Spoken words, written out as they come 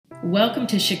Welcome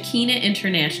to Shekinah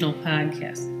International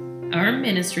Podcast. Our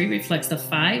ministry reflects the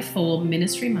five-fold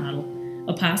ministry model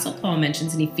Apostle Paul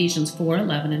mentions in Ephesians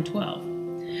 4:11 and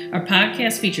 12. Our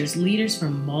podcast features leaders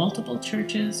from multiple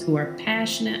churches who are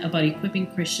passionate about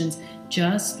equipping Christians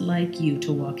just like you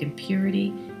to walk in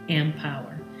purity and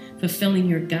power, fulfilling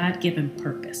your God-given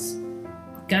purpose.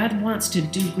 God wants to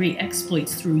do great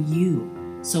exploits through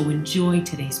you, so enjoy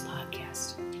today's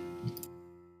podcast.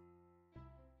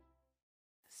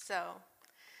 So,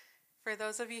 for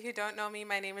those of you who don't know me,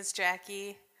 my name is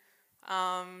Jackie.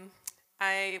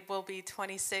 I will be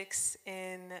 26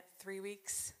 in 3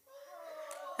 weeks.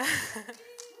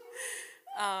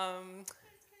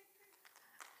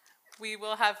 We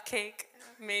will have cake,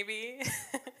 maybe.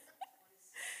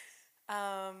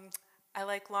 I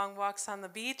like long walks on the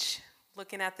beach,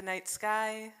 looking at the night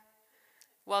sky.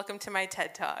 Welcome to my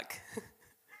TED Talk.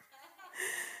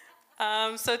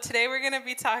 So today we're going to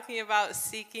be talking about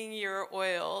seeking your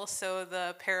oil, so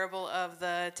the parable of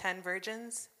the 10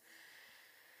 virgins.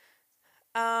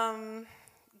 God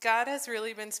has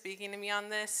really been speaking to me on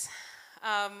this,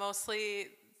 mostly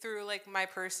through like my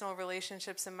personal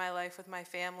relationships in my life with my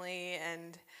family,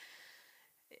 and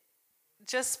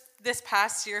just this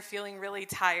past year feeling really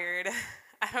tired.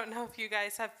 I don't know if you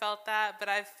guys have felt that, but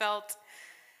I've felt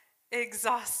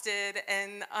exhausted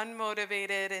and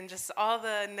unmotivated and just all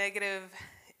the negative,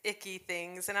 icky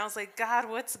things. And I was like, God,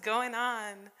 what's going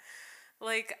on?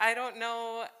 Like, I don't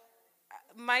know.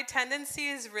 My tendency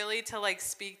is really to like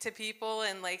speak to people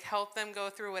and like help them go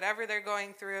through whatever they're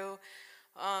going through,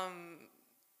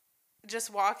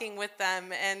 just walking with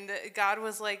them. And God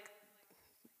was like,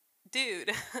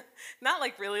 dude, not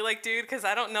like really like dude, because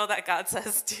I don't know that God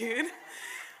says dude.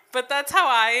 But that's how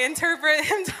I interpret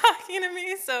him talking to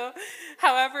me. So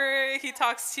however he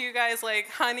talks to you guys, like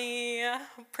honey,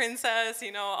 princess,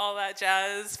 you know, all that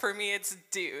jazz, for me it's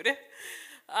dude.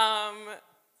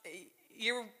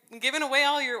 You're giving away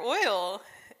all your oil,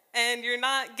 and you're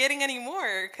not getting any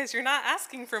more because you're not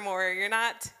asking for more. You're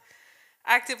not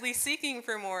actively seeking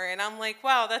for more. And I'm like,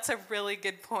 wow, that's a really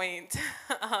good point.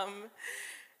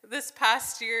 This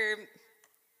past year,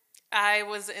 I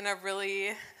was in a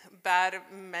really bad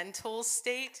mental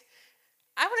state.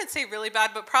 I wouldn't say really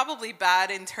bad, but probably bad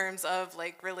in terms of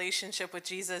like relationship with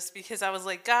Jesus, because I was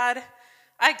like, God,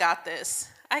 I got this.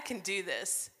 I can do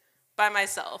this by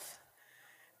myself.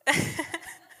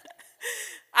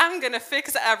 I'm going to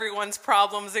fix everyone's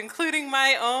problems, including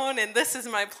my own, and this is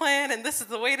my plan, and this is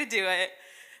the way to do it.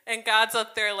 And God's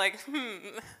up there like,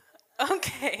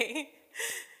 okay.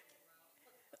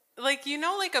 Like, you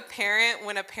know, like a parent,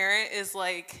 when a parent is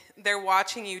like, they're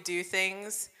watching you do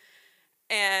things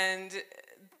and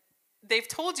they've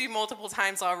told you multiple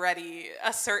times already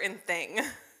a certain thing.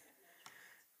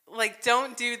 Like,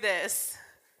 don't do this,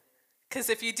 because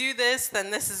if you do this,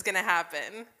 then this is going to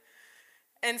happen.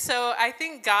 And so I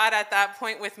think God at that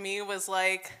point with me was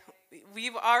like,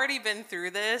 we've already been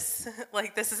through this.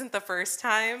 Like, this isn't the first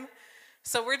time.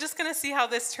 So we're just going to see how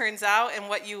this turns out and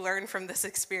what you learn from this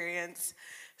experience.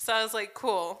 So I was like,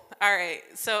 cool, all right.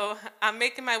 So I'm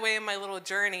making my way in my little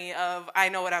journey of I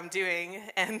know what I'm doing,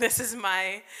 and this is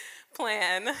my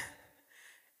plan.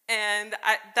 And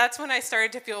that's when I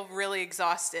started to feel really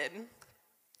exhausted.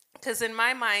 Because in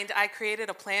my mind, I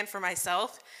created a plan for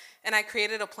myself, and I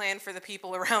created a plan for the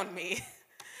people around me.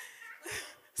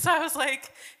 So I was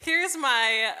like, here's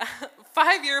my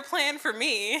 5-year plan for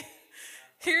me.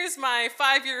 Here's my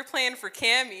 5-year plan for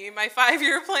Cammie, my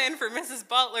 5-year plan for Mrs.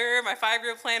 Butler, my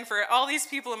 5-year plan for all these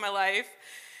people in my life.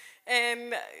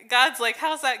 And God's like,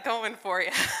 how's that going for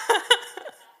you?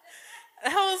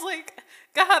 And I was like,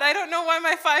 God, I don't know why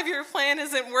my 5-year plan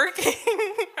isn't working.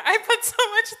 I put so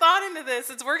much thought into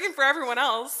this. It's working for everyone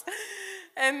else.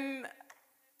 And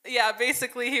yeah,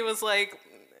 basically he was like,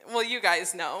 well, you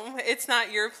guys know. It's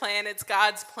not your plan, it's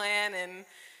God's plan, and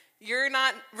you're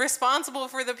not responsible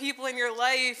for the people in your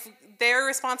life. They're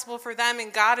responsible for them,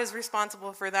 and God is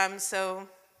responsible for them. So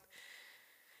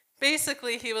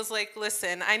basically, he was like,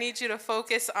 listen, I need you to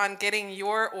focus on getting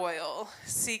your oil.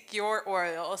 Seek your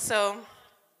oil. So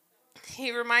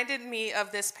he reminded me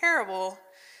of this parable.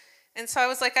 And so I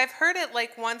was like, I've heard it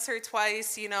like once or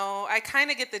twice. You know, I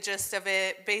kind of get the gist of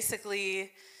it.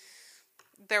 Basically,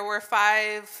 there were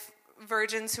 5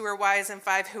 virgins who were wise and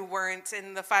 5 who weren't,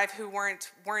 and the 5 who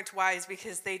weren't wise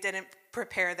because they didn't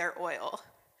prepare their oil.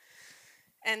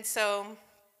 And so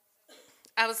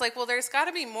I was like, well, there's got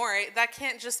to be more. That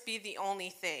can't just be the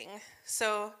only thing.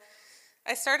 So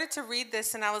I started to read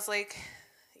this, and I was like,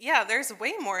 yeah, there's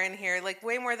way more in here, like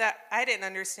way more that I didn't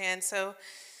understand. So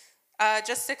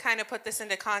just to kind of put this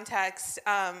into context,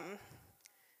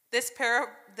 This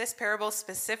parable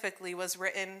specifically was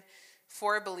written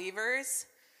for believers.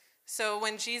 So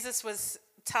when Jesus was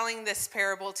telling this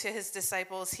parable to his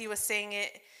disciples, he was saying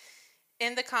it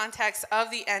in the context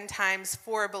of the end times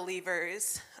for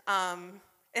believers. And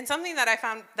something that I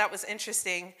found that was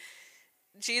interesting,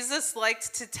 Jesus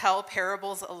liked to tell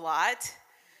parables a lot,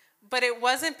 but it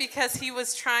wasn't because he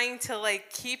was trying to like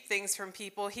keep things from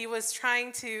people. He was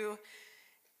trying to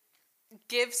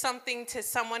give something to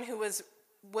someone who was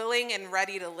willing and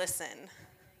ready to listen.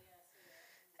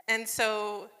 And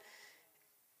so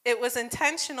it was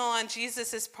intentional on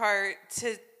Jesus's part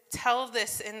to tell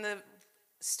this in the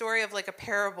story of like a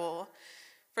parable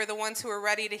for the ones who were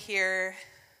ready to hear,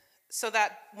 so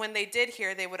that when they did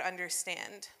hear, they would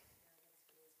understand.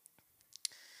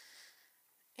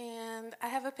 And I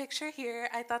have a picture here.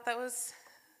 I thought that was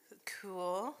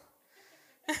cool.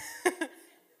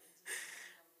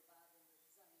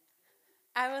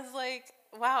 I was like,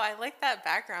 wow, I like that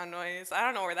background noise. I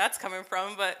don't know where that's coming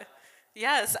from, but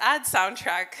yes, add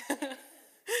soundtrack.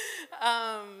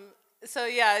 So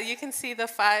yeah, you can see the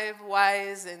 5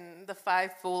 wise and the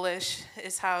 5 foolish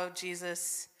is how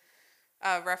Jesus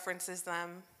references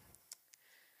them.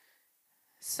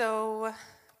 So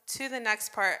to the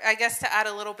next part, I guess to add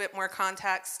a little bit more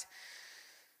context.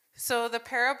 So the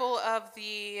parable of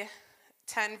the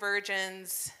 10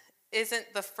 virgins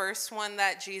isn't the first one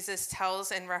that Jesus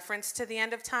tells in reference to the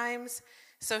end of times.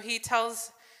 So he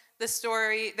tells the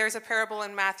story, there's a parable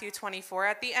in Matthew 24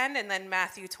 at the end, and then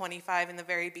Matthew 25 in the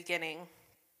very beginning.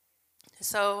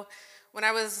 So when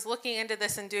I was looking into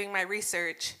this and doing my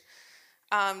research,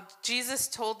 Jesus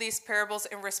told these parables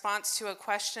in response to a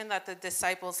question that the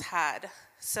disciples had.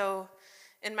 So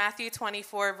in Matthew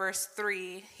 24, verse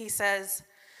 3, he says,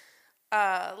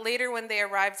 later when they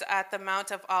arrived at the Mount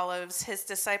of Olives, his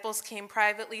disciples came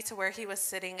privately to where he was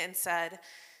sitting and said,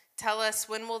 "Tell us,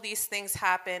 when will these things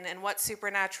happen, and what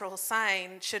supernatural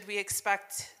sign should we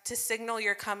expect to signal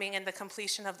your coming and the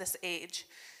completion of this age?"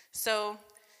 So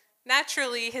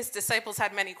naturally, his disciples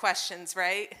had many questions,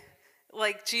 right?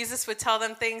 Like Jesus would tell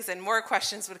them things and more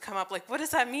questions would come up, like, what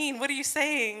does that mean? What are you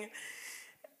saying?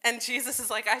 And Jesus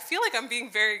is like, I feel like I'm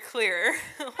being very clear.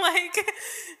 Like,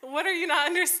 what are you not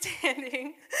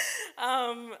understanding?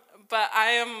 But I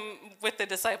am with the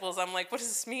disciples. I'm like, what does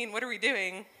this mean? What are we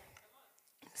doing?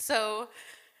 So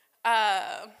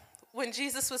when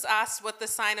Jesus was asked what the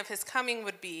sign of his coming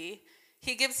would be,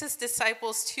 he gives his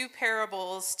disciples 2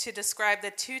 parables to describe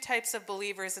the 2 types of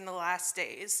believers in the last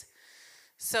days.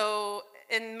 So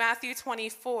in Matthew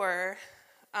 24,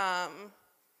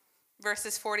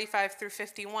 verses 45 through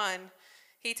 51,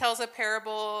 he tells a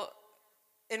parable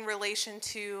in relation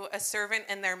to a servant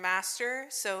and their master.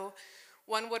 So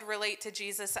one would relate to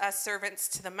Jesus as servants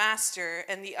to the master,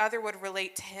 and the other would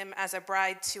relate to him as a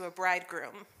bride to a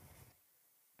bridegroom.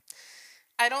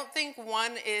 I don't think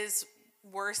one is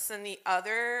worse than the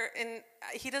other, and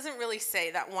he doesn't really say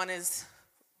that one is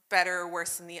better or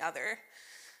worse than the other.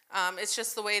 It's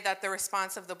just the way that the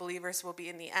response of the believers will be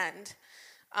in the end.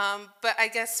 But I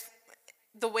guess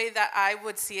the way that I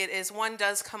would see it is one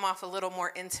does come off a little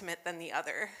more intimate than the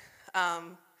other.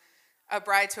 A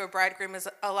bride to a bridegroom is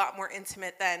a lot more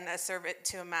intimate than a servant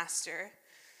to a master.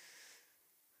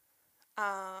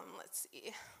 Let's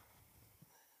see.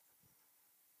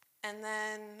 And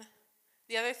then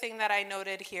the other thing that I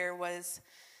noted here was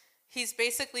he's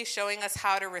basically showing us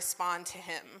how to respond to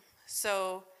him.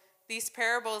 So these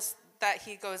parables that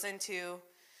he goes into,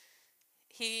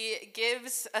 he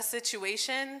gives a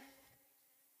situation,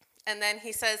 and then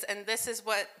he says, and this is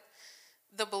what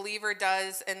the believer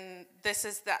does, and this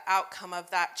is the outcome of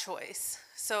that choice.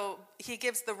 So he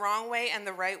gives the wrong way and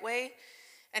the right way,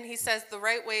 and he says the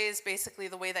right way is basically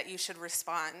the way that you should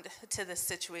respond to this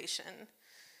situation.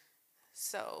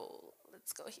 So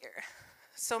let's go here.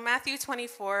 So Matthew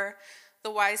 24,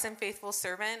 the wise and faithful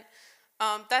servant,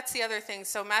 that's the other thing.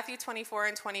 So Matthew 24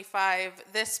 and 25,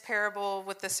 this parable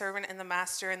with the servant and the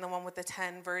master and the one with the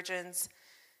 10 virgins,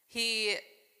 he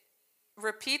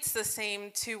repeats the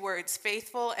same 2 words,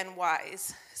 faithful and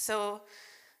wise. So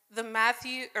the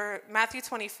Matthew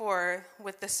 24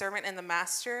 with the servant and the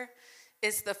master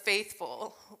is the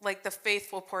faithful, like the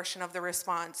faithful portion of the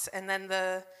response. And then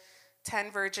the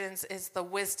 10 virgins is the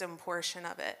wisdom portion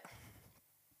of it.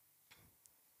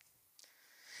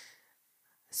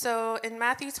 So in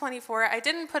Matthew 24, I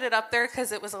didn't put it up there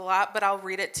because it was a lot, but I'll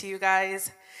read it to you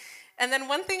guys. And then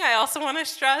one thing I also want to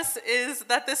stress is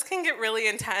that this can get really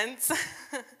intense.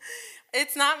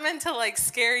 It's not meant to like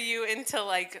scare you into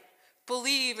like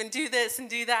believe and do this and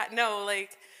do that. No,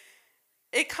 like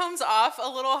it comes off a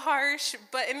little harsh,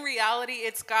 but in reality,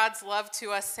 it's God's love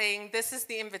to us saying, this is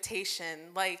the invitation.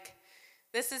 Like,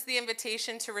 this is the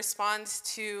invitation to respond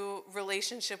to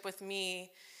relationship with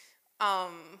me.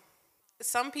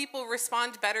 Some people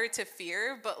respond better to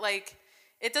fear, but like,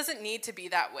 it doesn't need to be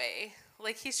that way.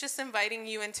 Like, he's just inviting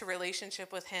you into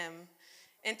relationship with him,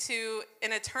 into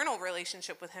an eternal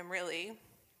relationship with him, really.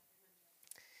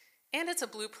 And it's a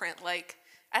blueprint. Like,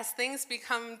 as things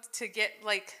become to get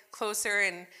like closer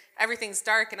and everything's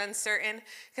dark and uncertain,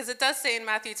 because it does say in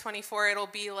Matthew 24, it'll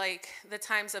be like the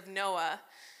times of Noah,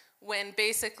 when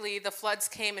basically the floods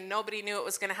came and nobody knew what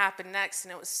was going to happen next,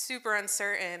 and it was super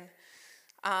uncertain.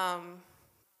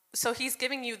 So he's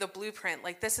giving you the blueprint,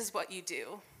 like, this is what you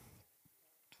do.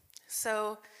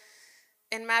 So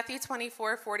in Matthew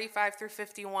 24, 45 through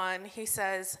 51, he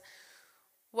says,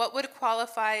 "What would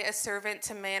qualify a servant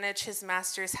to manage his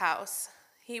master's house?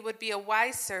 He would be a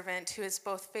wise servant who is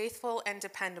both faithful and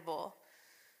dependable.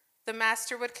 The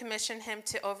master would commission him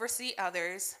to oversee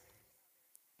others,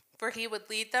 for he would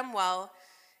lead them well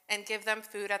and give them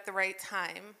food at the right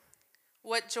time.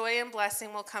 What joy and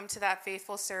blessing will come to that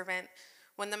faithful servant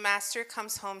when the master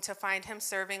comes home to find him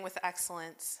serving with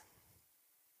excellence.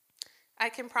 I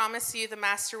can promise you the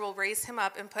master will raise him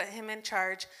up and put him in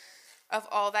charge of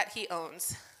all that he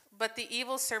owns. But the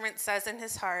evil servant says in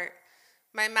his heart,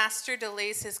 'My master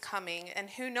delays his coming, and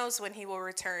who knows when he will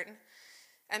return?'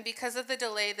 And because of the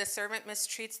delay, the servant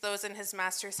mistreats those in his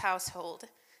master's household.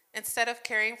 Instead of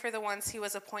caring for the ones he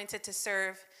was appointed to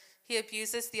serve, he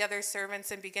abuses the other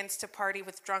servants and begins to party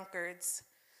with drunkards."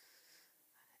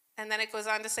 And then it goes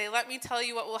on to say, "Let me tell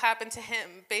you what will happen to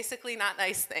him." Basically, not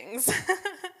nice things.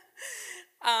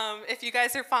 If you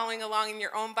guys are following along in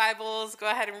your own Bibles, go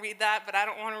ahead and read that, but I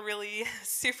don't want to really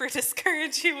super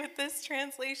discourage you with this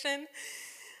translation.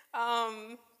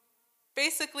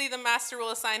 Basically, the master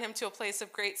will assign him to a place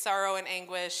of great sorrow and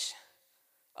anguish,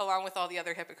 along with all the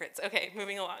other hypocrites. Okay,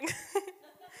 moving along.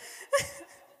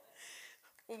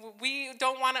 We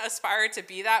don't want to aspire to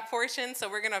be that portion, so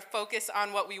we're going to focus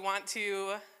on what we want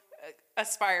to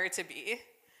aspire to be,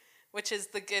 which is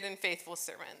the good and faithful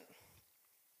servant.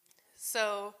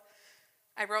 So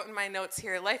I wrote in my notes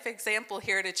here, life example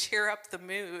here to cheer up the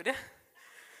mood.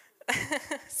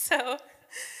 So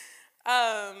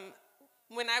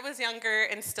when I was younger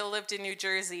and still lived in New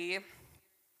Jersey,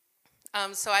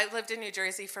 so I lived in New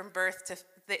Jersey from birth to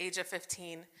the age of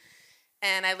 15.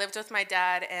 And I lived with my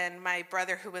dad and my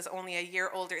brother, who was only a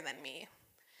year older than me.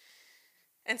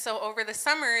 And so over the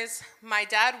summers, my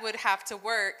dad would have to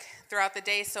work throughout the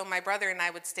day, so my brother and I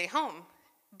would stay home.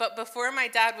 But before my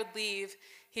dad would leave,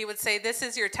 he would say, "This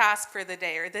is your task for the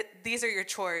day," or "These are your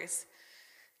chores."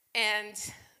 And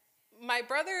my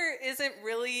brother isn't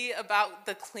really about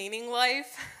the cleaning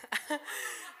life.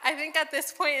 I think at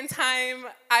this point in time,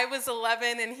 I was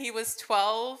 11 and he was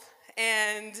 12,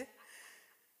 and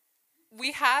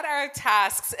we had our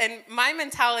tasks, and my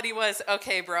mentality was,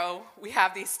 okay, bro, we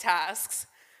have these tasks.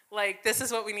 Like, this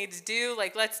is what we need to do.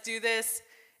 Like, let's do this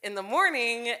in the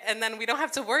morning, and then we don't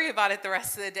have to worry about it the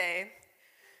rest of the day.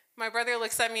 My brother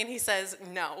looks at me and he says,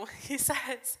 no. He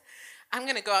says, "I'm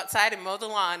going to go outside and mow the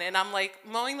lawn." And I'm like,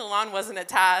 mowing the lawn wasn't a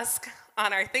task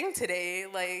on our thing today.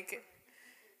 Like,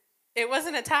 it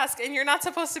wasn't a task, and you're not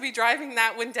supposed to be driving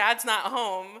that when dad's not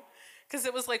home. Because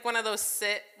it was like one of those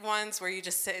sit ones where you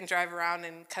just sit and drive around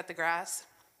and cut the grass.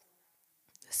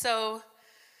 So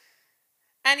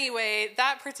anyway,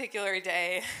 that particular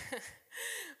day,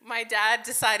 my dad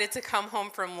decided to come home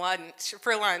for lunch,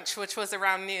 which was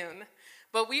around noon.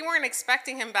 But we weren't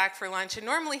expecting him back for lunch. And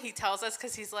normally he tells us,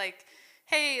 because he's like,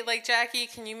 "Hey, like, Jackie,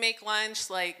 can you make lunch?"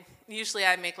 Like, usually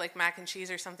I make like mac and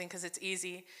cheese or something because it's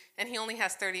easy. And he only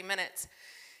has 30 minutes.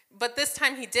 But this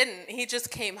time he didn't. He just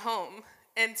came home.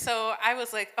 And so I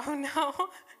was like, oh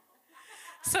no.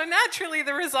 So naturally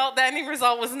the ending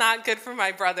result was not good for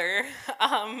my brother.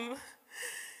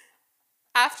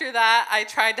 After that, I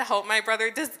tried to help my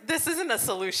brother. This isn't a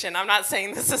solution. I'm not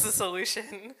saying this is a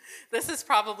solution. This is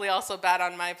probably also bad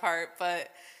on my part, but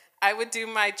I would do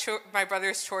my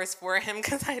brother's chores for him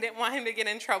because I didn't want him to get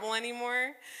in trouble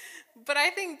anymore. But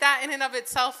I think that in and of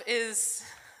itself is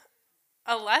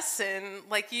a lesson.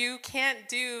 Like, you can't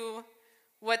do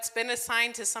what's been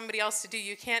assigned to somebody else to do.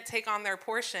 You can't take on their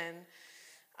portion.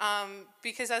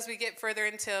 Because as we get further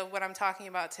into what I'm talking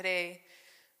about today,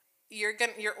 your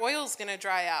oil's gonna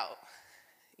dry out.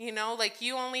 You know, like,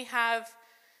 you only have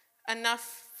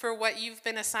enough for what you've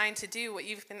been assigned to do, what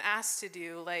you've been asked to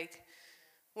do. Like,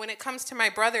 when it comes to my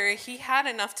brother, he had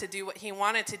enough to do what he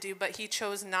wanted to do, but he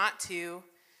chose not to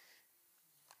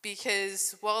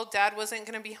because, well, dad wasn't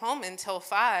gonna be home until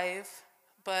 5,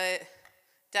 but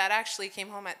Dad actually came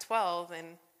home at 12,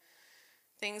 and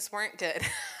things weren't good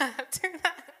after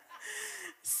that.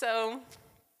 So,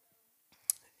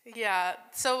 yeah.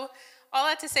 So all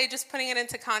that to say, just putting it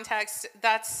into context,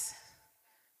 that's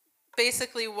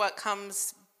basically what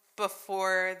comes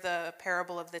before the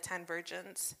parable of the 10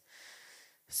 virgins.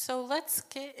 So let's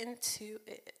get into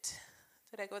it.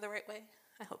 Did I go the right way?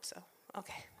 I hope so.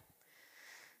 Okay.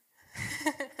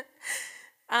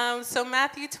 So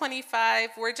Matthew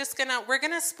 25, we're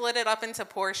gonna split it up into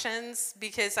portions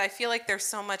because I feel like there's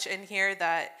so much in here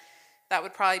that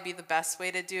would probably be the best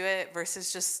way to do it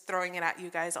versus just throwing it at you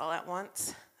guys all at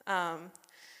once.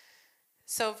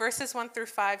 So verses 1 through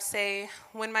 5 say,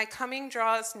 "When my coming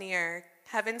draws near,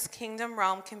 heaven's kingdom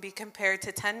realm can be compared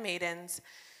to 10 maidens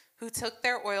who took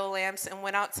their oil lamps and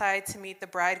went outside to meet the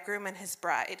bridegroom and his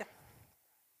bride.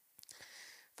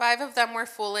 5 of them were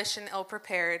foolish and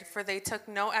ill-prepared, for they took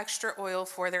no extra oil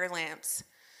for their lamps.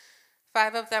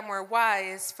 5 of them were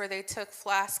wise, for they took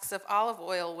flasks of olive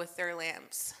oil with their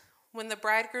lamps. When the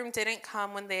bridegroom didn't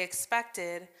come when they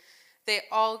expected, they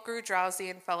all grew drowsy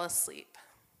and fell asleep."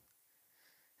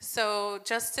 So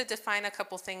just to define a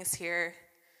couple things here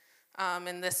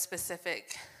in this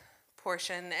specific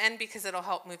portion, and because it'll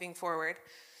help moving forward.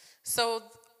 So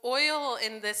oil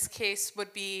in this case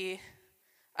would be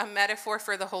a metaphor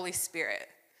for the Holy Spirit.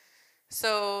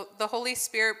 So the Holy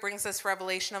Spirit brings us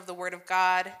revelation of the Word of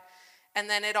God, and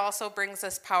then it also brings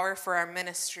us power for our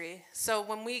ministry. So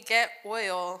when we get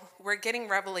oil, we're getting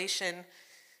revelation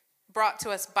brought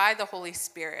to us by the Holy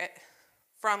Spirit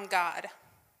from God.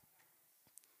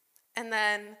 And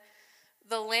then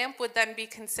the lamp would then be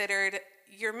considered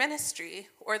your ministry,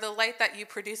 or the light that you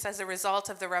produce as a result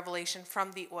of the revelation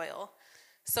from the oil.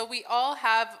 So we all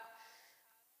have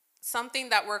something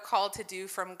that we're called to do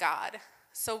from God.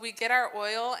 So we get our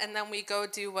oil, and then we go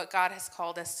do what God has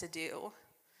called us to do.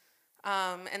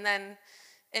 And then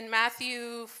in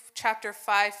Matthew chapter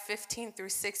 5, 15 through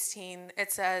 16,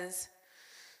 it says,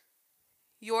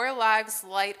 "Your lives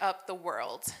light up the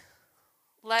world.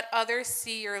 Let others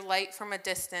see your light from a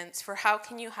distance, for how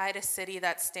can you hide a city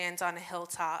that stands on a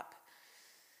hilltop?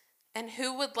 And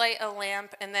who would light a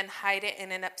lamp and then hide it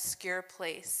in an obscure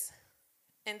place?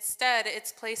 Instead,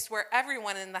 it's placed where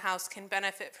everyone in the house can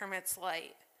benefit from its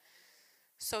light.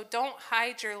 So don't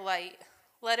hide your light.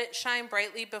 Let it shine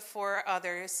brightly before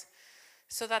others,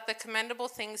 so that the commendable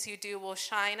things you do will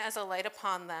shine as a light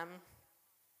upon them,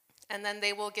 and then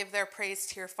they will give their praise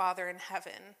to your Father in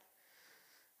heaven."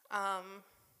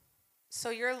 So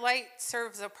your light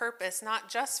serves a purpose, not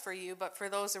just for you, but for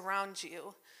those around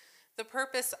you. The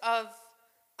purpose of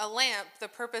a lamp, the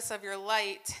purpose of your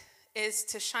light, is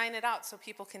to shine it out so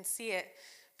people can see it,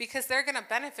 because they're going to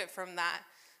benefit from that.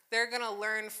 They're going to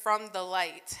learn from the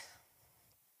light.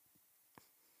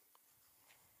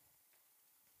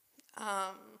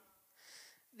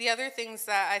 The other things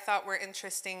that I thought were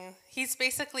interesting, he's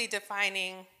basically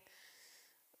defining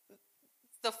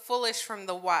the foolish from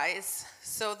the wise.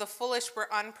 So the foolish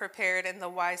were unprepared and the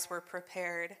wise were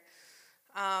prepared.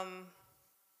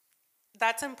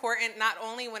 That's important not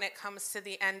only when it comes to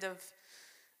the end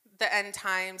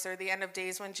times or the end of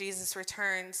days when Jesus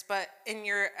returns, but in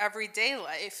your everyday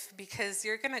life, because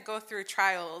you're going to go through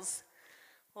trials.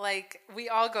 Like, we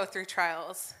all go through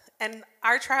trials, and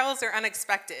our trials are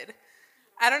unexpected.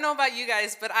 I don't know about you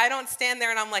guys, but I don't stand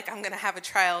there and I'm like, I'm going to have a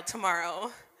trial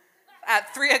tomorrow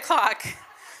at 3 o'clock.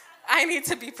 I need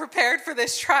to be prepared for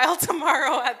this trial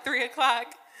tomorrow at 3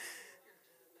 o'clock.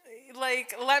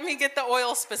 Like, let me get the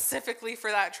oil specifically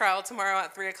for that trial tomorrow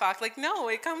at 3 o'clock. Like, no,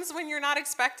 it comes when you're not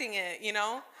expecting it, you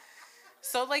know?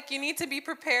 So, like, you need to be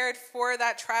prepared for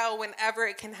that trial whenever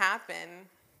it can happen.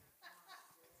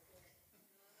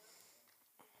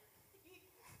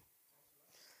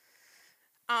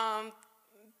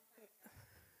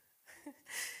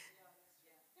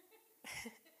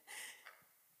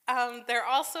 There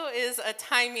also is a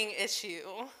timing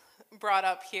issue brought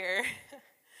up here.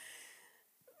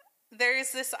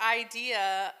 There's this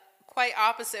idea, quite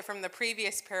opposite from the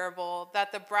previous parable,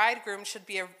 that the bridegroom should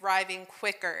be arriving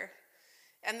quicker.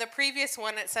 And the previous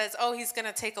one, it says, oh, he's going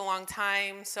to take a long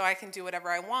time so I can do whatever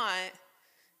I want.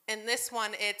 In this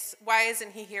one, it's, why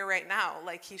isn't he here right now?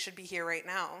 Like, he should be here right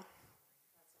now.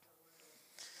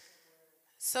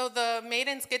 So the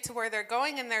maidens get to where they're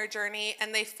going in their journey,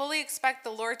 and they fully expect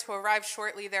the Lord to arrive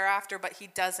shortly thereafter, but he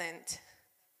doesn't.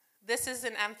 This is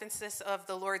an emphasis of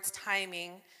the Lord's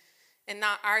timing and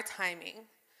not our timing.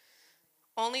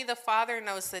 Only the Father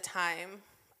knows the time,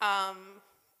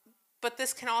 but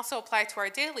this can also apply to our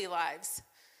daily lives.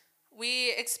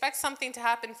 We expect something to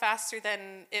happen faster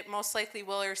than it most likely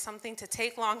will, or something to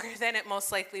take longer than it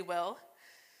most likely will.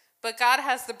 But God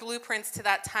has the blueprints to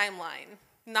that timeline,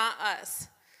 not us.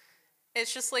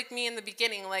 It's just like me in the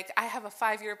beginning, like I have a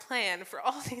 5-year plan for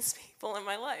all these people in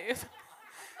my life.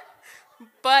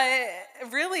 But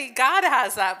really, God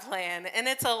has that plan, and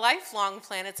it's a lifelong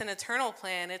plan. It's an eternal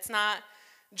plan. It's not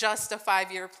just a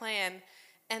 5-year plan.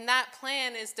 And that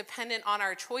plan is dependent on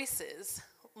our choices.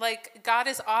 Like, God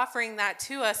is offering that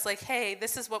to us, like, hey,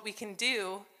 this is what we can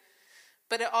do,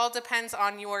 but it all depends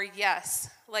on your yes.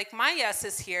 Like, my yes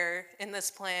is here in this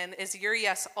plan. Is your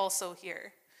yes also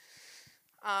here?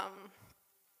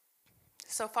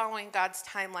 So following God's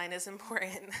timeline is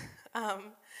important.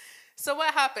 So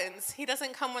what happens? He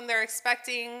doesn't come when they're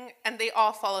expecting, and they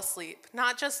all fall asleep.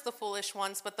 Not just the foolish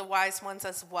ones, but the wise ones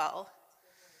as well.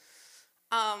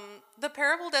 The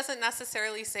parable doesn't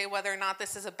necessarily say whether or not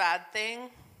this is a bad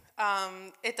thing.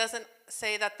 It doesn't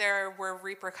say that there were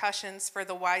repercussions for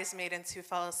the wise maidens who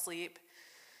fell asleep,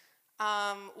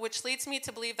 which leads me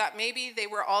to believe that maybe they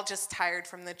were all just tired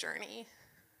from the journey.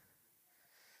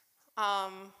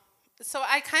 So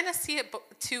I kind of see it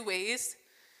 2 ways.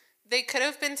 They could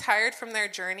have been tired from their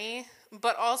journey,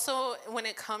 but also when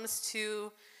it comes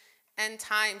to end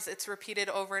times, it's repeated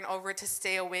over and over to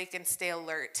stay awake and stay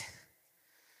alert.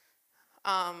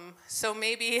 So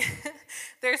maybe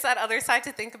there's that other side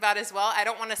to think about as well. I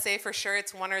don't want to say for sure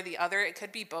it's one or the other. It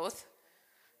could be both.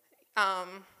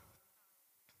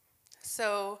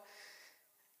 So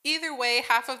either way,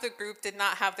 half of the group did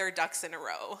not have their ducks in a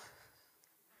row.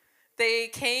 They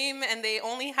came and they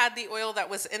only had the oil that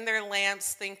was in their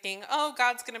lamps, thinking, oh,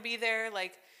 God's going to be there,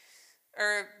 like,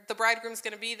 or the bridegroom's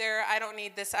going to be there. I don't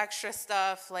need this extra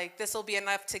stuff. Like, this will be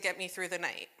enough to get me through the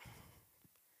night.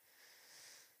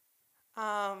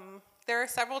 There are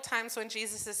several times when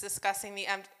Jesus is discussing the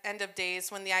end of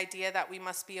days when the idea that we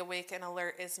must be awake and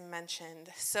alert is mentioned.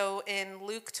 So in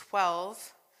Luke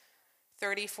 12,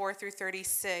 34 through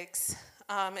 36,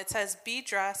 it says, be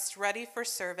dressed, ready for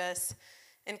service,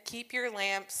 and keep your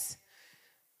lamps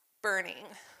burning,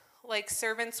 like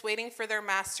servants waiting for their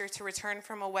master to return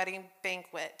from a wedding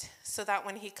banquet, so that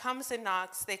when he comes and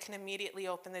knocks, they can immediately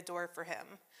open the door for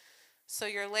him. So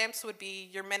your lamps would be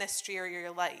your ministry or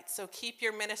your light. So keep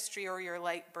your ministry or your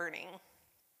light burning,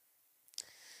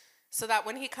 so that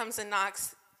when he comes and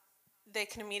knocks, they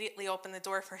can immediately open the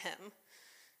door for him.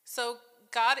 So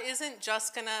God isn't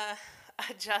just going to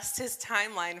adjust his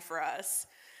timeline for us.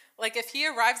 Like, if he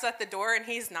arrives at the door and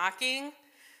he's knocking,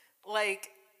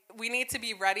 like, we need to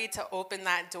be ready to open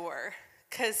that door,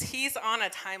 because he's on a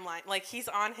timeline. Like, he's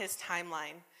on his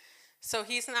timeline. So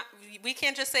he's not, we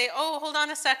can't just say, oh, hold on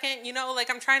a second, you know,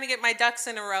 like, I'm trying to get my ducks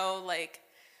in a row. Like,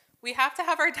 we have to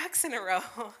have our ducks in a row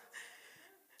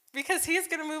because he's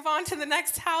going to move on to the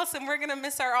next house and we're going to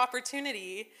miss our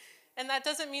opportunity. And that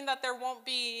doesn't mean that there won't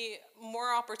be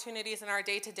more opportunities in our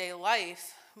day-to-day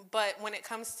life. But when it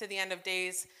comes to the end of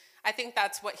days, I think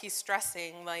that's what he's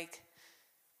stressing. Like,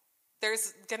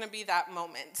 there's going to be that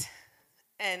moment,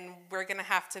 and we're going to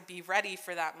have to be ready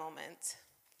for that moment.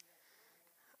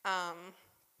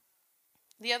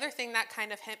 The other thing that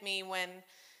kind of hit me when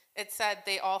it said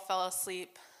they all fell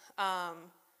asleep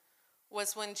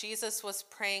was when Jesus was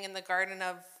praying in the Garden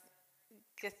of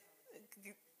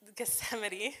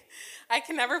Gethsemane. I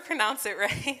can never pronounce it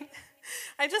right.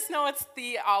 I just know it's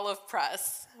the olive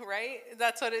press, right?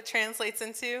 That's what it translates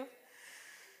into.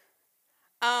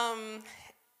 And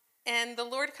the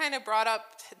Lord kind of brought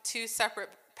up 2 separate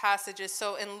passages.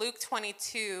 So in Luke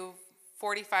 22,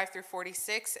 45 through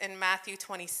 46, and Matthew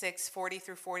 26, 40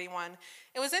 through 41.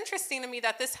 It was interesting to me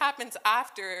that this happens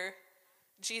after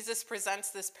Jesus presents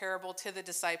this parable to the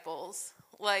disciples.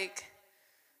 Like,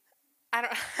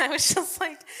 I was just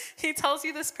like, he tells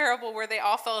you this parable where they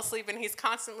all fell asleep and he's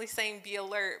constantly saying be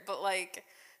alert, but like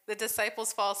the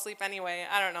disciples fall asleep anyway.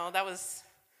 I don't know. That was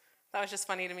just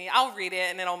funny to me. I'll read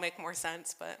it and it'll make more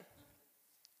sense, but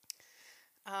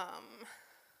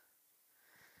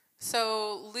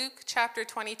so Luke chapter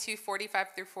 22, 45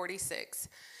 through 46.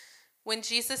 When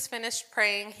Jesus finished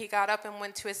praying, he got up and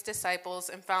went to his disciples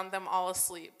and found them all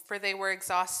asleep, for they were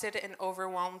exhausted and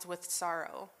overwhelmed with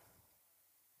sorrow.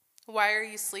 Why are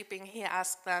you sleeping? He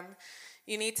asked them.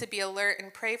 You need to be alert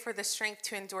and pray for the strength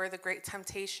to endure the great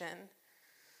temptation.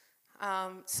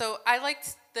 So I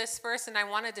liked this verse and I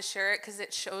wanted to share it because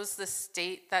it shows the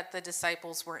state that the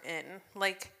disciples were in.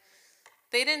 Like,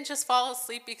 they didn't just fall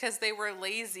asleep because they were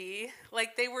lazy.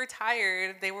 Like, they were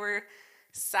tired. They were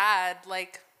sad.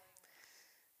 Like,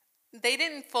 they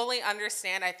didn't fully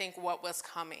understand, I think, what was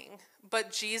coming.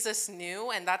 But Jesus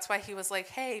knew, and that's why he was like,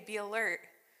 hey, be alert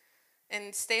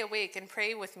and stay awake and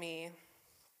pray with me.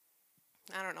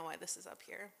 I don't know why this is up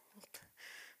here.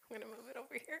 I'm going to move it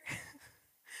over here.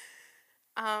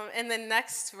 In the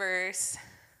next verse,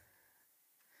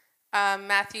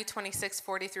 Matthew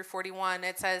 26:40-41,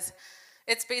 it says,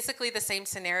 it's basically the same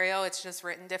scenario, it's just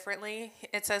written differently.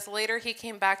 It says, later he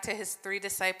came back to his 3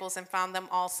 disciples and found them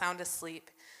all sound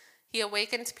asleep. He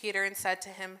awakened Peter and said to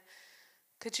him,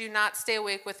 could you not stay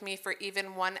awake with me for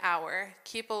even 1 hour?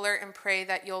 Keep alert and pray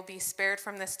that you'll be spared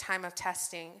from this time of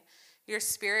testing. Your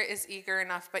spirit is eager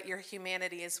enough, but your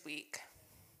humanity is weak.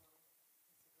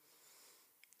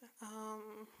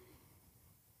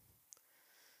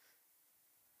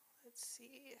 Let's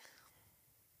see.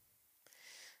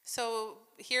 So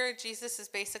here Jesus is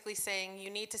basically saying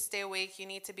you need to stay awake, you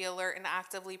need to be alert and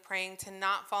actively praying to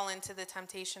not fall into the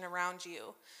temptation around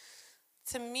you.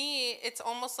 To me, it's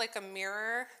almost like a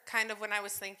mirror, kind of when I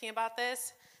was thinking about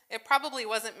this. It probably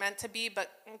wasn't meant to be,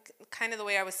 but kind of the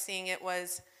way I was seeing it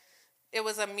was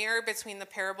a mirror between the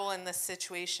parable and the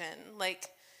situation. Like,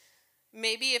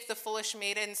 maybe if the foolish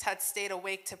maidens had stayed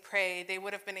awake to pray, they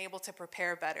would have been able to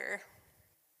prepare better.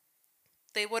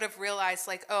 They would have realized,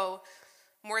 like, oh,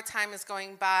 more time is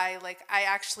going by, like, I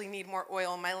actually need more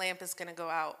oil, my lamp is going to go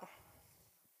out.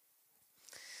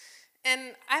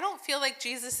 And I don't feel like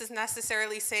Jesus is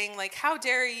necessarily saying, like, how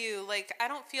dare you? Like, I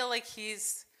don't feel like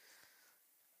he's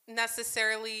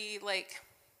necessarily, like,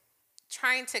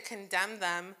 trying to condemn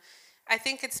them. I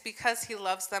think it's because he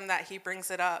loves them that he brings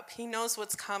it up. He knows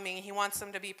what's coming. He wants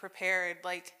them to be prepared.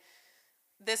 Like,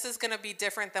 this is going to be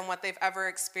different than what they've ever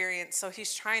experienced. So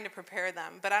he's trying to prepare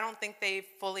them. But I don't think they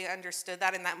fully understood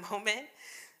that in that moment,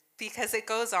 because it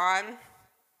goes on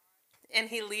and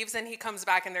he leaves and he comes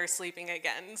back and they're sleeping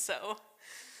again. So,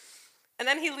 and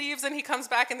then he leaves and he comes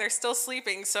back and they're still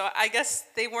sleeping. So I guess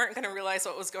they weren't going to realize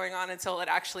what was going on until it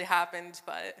actually happened.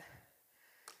 But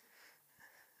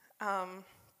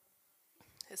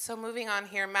so moving on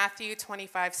here, Matthew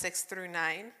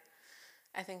 25:6-9.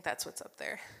 I think that's what's up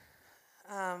there.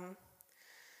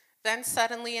 Then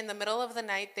suddenly in the middle of the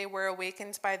night they were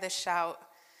awakened by the shout,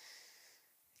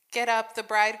 get up, the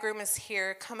bridegroom is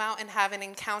here, come out and have an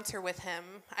encounter with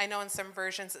him. I know in some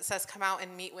versions it says come out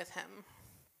and meet with him.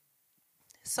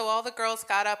 So all the girls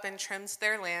got up and trimmed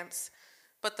their lamps,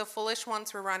 but the foolish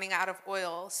ones were running out of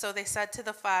oil. So they said to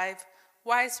the 5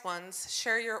 wise ones,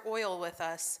 share your oil with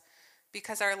us,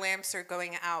 because our lamps are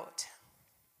going out.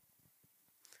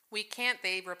 We can't,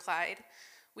 they replied.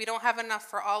 We don't have enough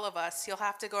for all of us. You'll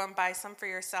have to go and buy some for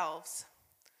yourselves.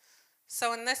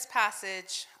 So in this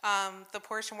passage, the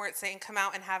portion where it's saying come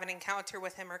out and have an encounter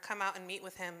with him or come out and meet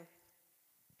with him,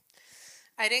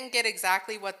 I didn't get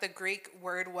exactly what the Greek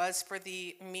word was for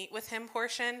the meet with him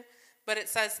portion, but it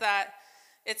says that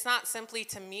it's not simply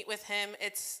to meet with him.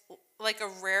 It's like a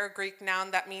rare Greek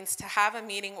noun that means to have a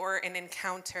meeting or an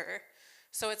encounter.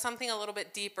 So it's something a little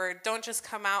bit deeper. Don't just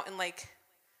come out and like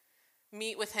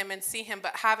meet with him and see him,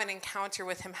 but have an encounter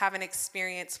with him, have an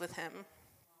experience with him.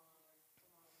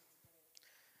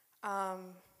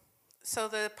 So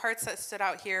the parts that stood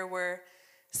out here were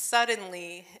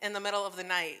suddenly in the middle of the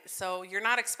night. So you're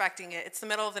not expecting it. It's the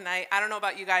middle of the night. I don't know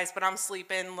about you guys, but I'm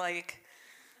sleeping. Like,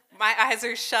 my eyes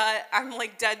are shut. I'm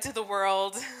like dead to the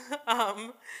world.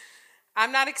 I'm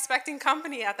not expecting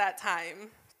company at that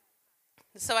time.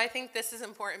 So I think this is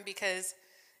important because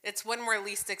it's when we're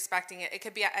least expecting it. It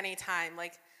could be at any time.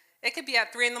 Like, it could be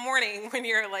at 3 a.m. when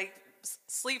you're like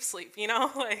sleep, you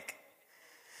know? Like,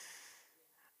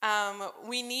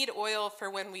 we need oil for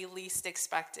when we least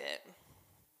expect it.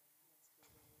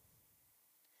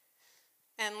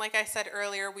 And like I said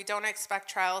earlier, we don't expect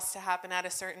trials to happen at a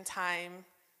certain time.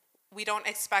 We don't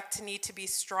expect to need to be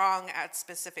strong at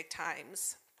specific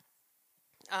times.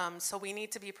 So we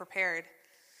need to be prepared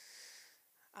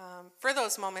for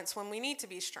those moments when we need to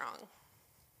be strong.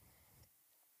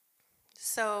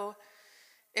 So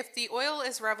if the oil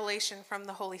is revelation from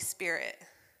the Holy Spirit,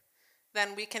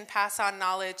 then we can pass on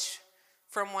knowledge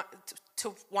from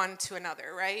one to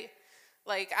another, right?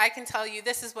 Like, I can tell you,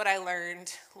 this is what I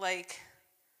learned. Like,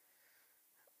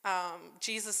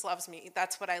 Jesus loves me.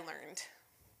 That's what I learned.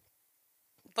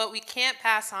 But we can't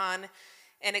pass on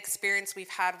an experience we've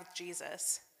had with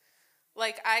Jesus.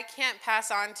 Like, I can't pass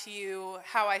on to you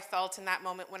how I felt in that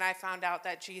moment when I found out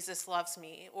that Jesus loves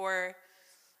me. Or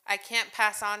I can't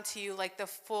pass on to you like the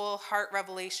full heart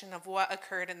revelation of what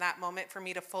occurred in that moment for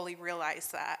me to fully realize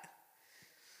that.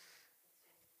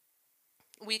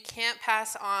 We can't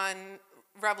pass on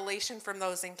revelation from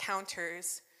those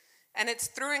encounters. And it's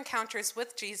through encounters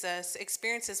with Jesus,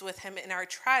 experiences with him in our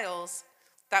trials,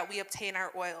 that we obtain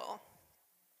our oil.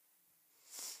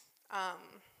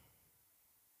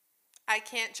 I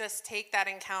can't just take that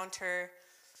encounter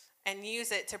and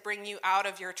use it to bring you out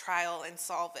of your trial and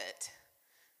solve it.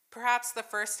 Perhaps the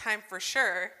first time for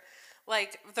sure,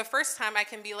 Like, the first time I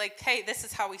can be like, hey, this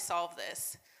is how we solve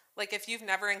this. Like, if you've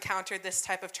never encountered this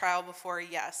type of trial before,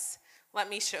 yes, let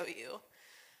me show you.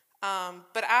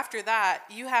 But after that,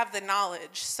 you have the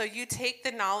knowledge. So you take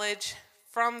the knowledge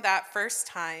from that first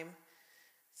time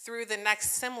through the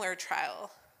next similar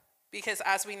trial. Because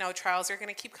as we know, trials are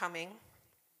going to keep coming.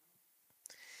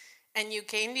 And you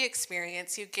gain the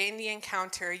experience, you gain the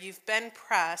encounter, you've been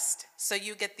pressed, so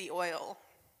you get the oil.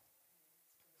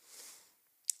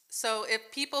 So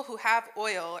if people who have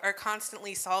oil are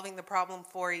constantly solving the problem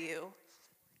for you,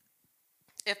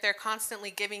 if they're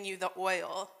constantly giving you the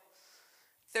oil,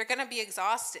 they're going to be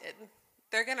exhausted.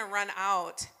 They're going to run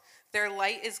out. Their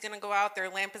light is going to go out. Their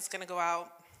lamp is going to go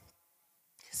out.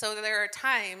 So there are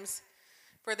times,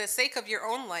 for the sake of your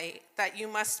own light, that you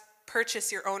must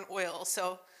purchase your own oil.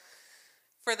 So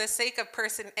for the sake of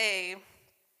person A,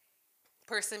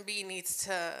 person B needs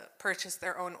to purchase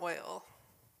their own oil.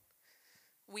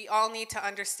 We all need to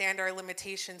understand our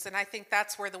limitations, and I think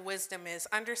that's where the wisdom is,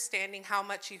 understanding how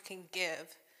much you can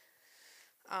give.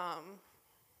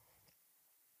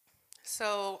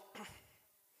 So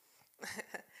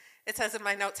it says in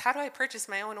my notes, how do I purchase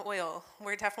my own oil?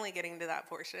 We're definitely getting to that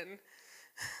portion.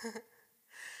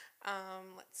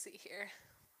 Let's see here.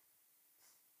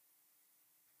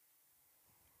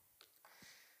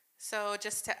 So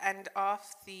just to end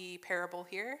off the parable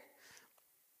here.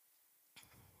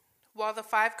 While the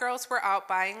 5 girls were out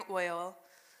buying oil,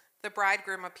 the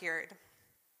bridegroom appeared.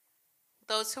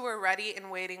 Those who were ready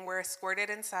and waiting were escorted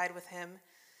inside with him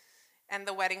and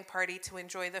the wedding party to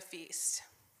enjoy the feast.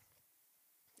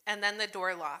 And then the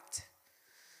door locked.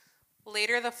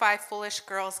 Later, the 5 foolish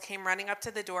girls came running up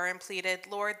to the door and pleaded,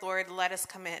 "Lord, Lord, let us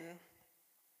come in."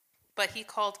 But he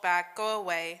called back, "Go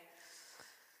away.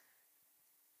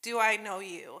 Do I know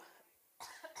you?"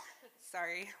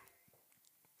 Sorry.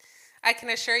 "I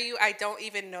can assure you I don't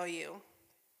even know you."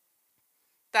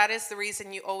 That is the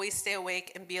reason you always stay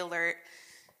awake and be alert,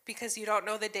 because you don't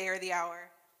know the day or the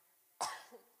hour.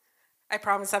 I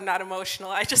promise I'm not emotional.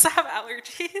 I just have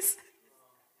allergies.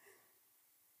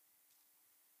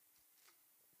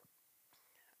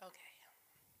 Okay.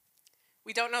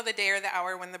 We don't know the day or the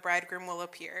hour when the bridegroom will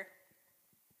appear.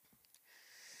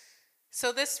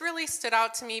 So this really stood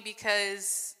out to me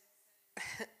because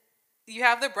you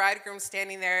have the bridegroom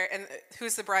standing there, and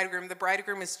who's the bridegroom? The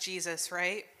bridegroom is Jesus,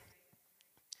 right?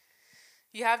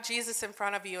 You have Jesus in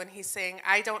front of you, and he's saying,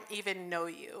 "I don't even know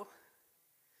you."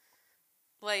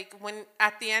 Like, when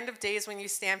at the end of days, when you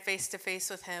stand face to face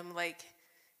with him, like,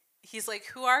 he's like,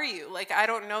 "Who are you? Like, I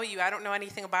don't know you. I don't know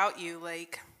anything about you.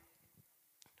 Like,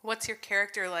 what's your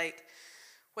character like?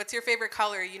 What's your favorite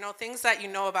color?" You know, things that you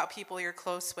know about people you're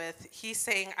close with. He's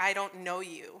saying, "I don't know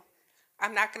you.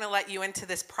 I'm not going to let you into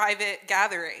this private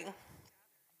gathering."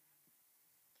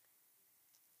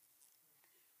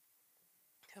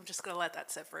 I'm just going to let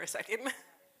that sit for a second.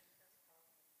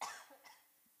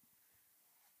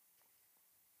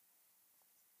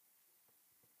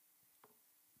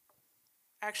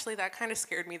 Actually, that kind of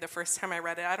scared me the first time I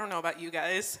read it. I don't know about you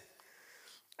guys.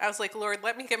 I was like, "Lord,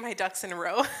 let me get my ducks in a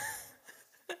row."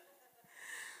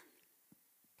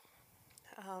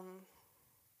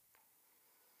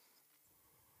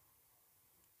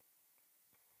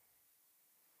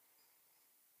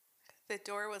 The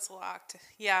door was locked.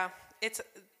 Yeah,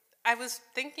 I was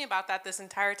thinking about that this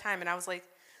entire time, and I was like,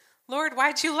 "Lord,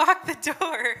 why'd you lock the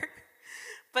door?"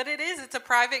 But it's a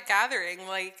private gathering.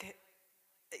 Like,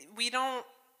 we don't,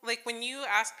 like, when you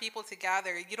ask people to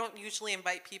gather, you don't usually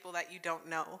invite people that you don't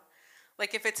know.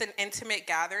 Like, if it's an intimate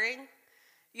gathering,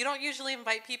 you don't usually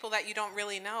invite people that you don't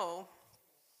really know.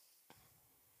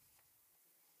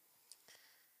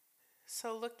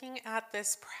 So looking at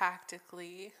this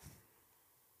practically,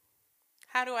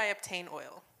 how do I obtain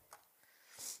oil?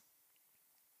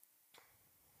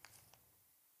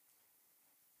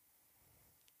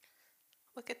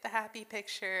 Look at the happy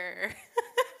picture.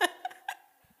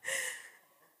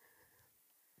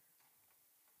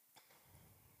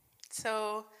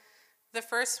 So the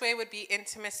first way would be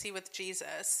intimacy with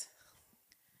Jesus,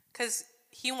 because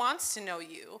he wants to know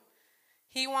you.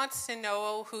 He wants to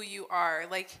know who you are.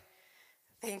 Like,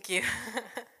 thank you.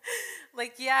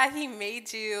 Like, yeah, he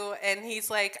made you, and he's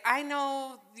like, "I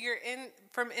know you're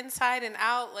from inside and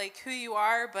out, like, who you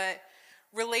are, but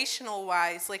relational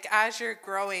wise, like, as you're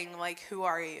growing, like, who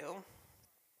are you?"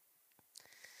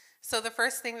 So the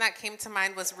first thing that came to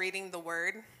mind was reading the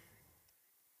word.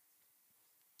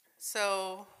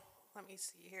 So let me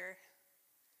see here.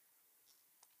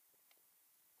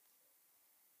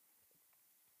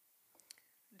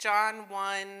 John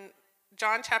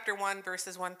chapter 1,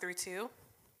 verses 1 through 2.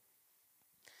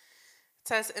 It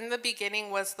says, "In the beginning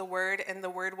was the Word, and the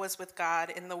Word was with God,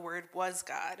 and the Word was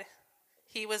God."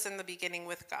 He was in the beginning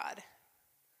with God.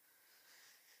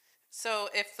 So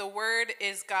if the Word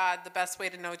is God, the best way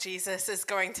to know Jesus is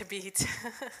going to be to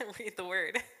read the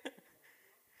Word.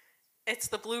 It's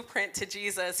the blueprint to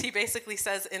Jesus. He basically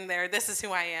says in there, this is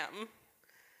who I am.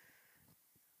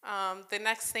 The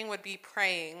next thing would be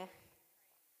praying.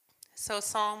 So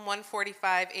Psalm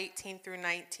 145, 18 through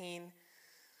 19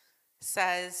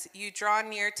 says, "You draw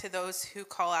near to those who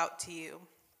call out to you,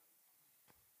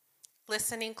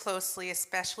 listening closely,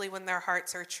 especially when their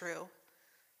hearts are true.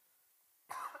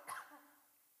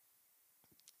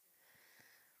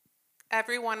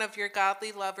 Every one of your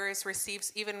godly lovers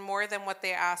receives even more than what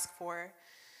they ask for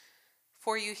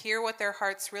you hear what their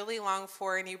hearts really long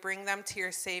for, and you bring them to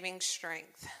your saving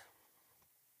strength."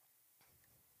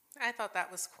 I thought that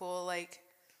was cool. Like,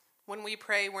 when we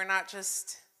pray, we're not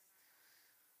just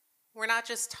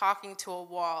talking to a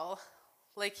wall.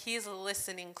 Like, he's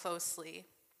listening closely.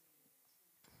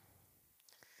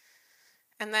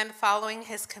 And then following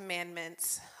his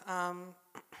commandments. 1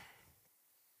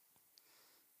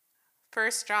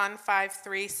 John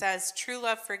 5:3 says, "True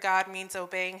love for God means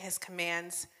obeying his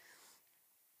commands,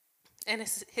 and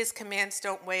his commands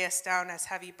don't weigh us down as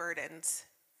heavy burdens."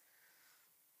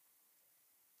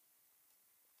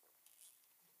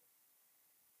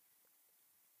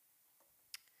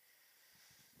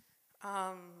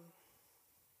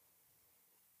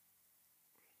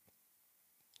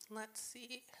 Let's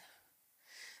see.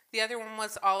 The other one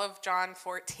was all of John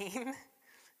 14.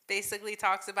 Basically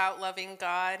talks about loving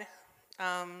God.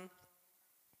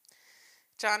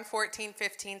 John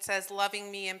 14:15 says,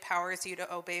 "Loving me empowers you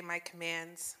to obey my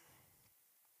commands."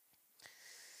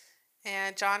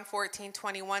 And John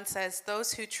 14:21 says,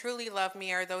 "Those who truly love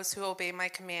me are those who obey my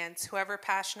commands. Whoever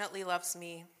passionately loves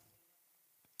me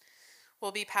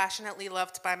will be passionately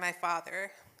loved by my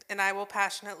Father, and I will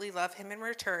passionately love him in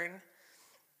return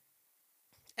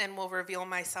and will reveal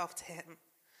myself to him."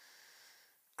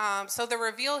 So the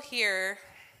reveal here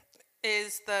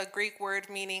is the Greek word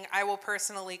meaning I will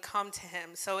personally come to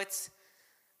him. So it's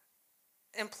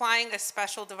implying a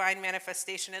special divine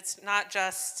manifestation. It's not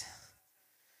just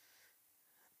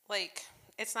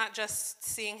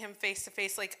seeing him face to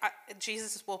face. Like,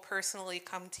 Jesus will personally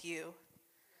come to you.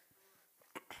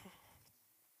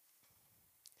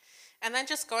 And then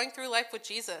just going through life with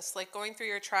Jesus, like going through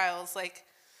your trials, like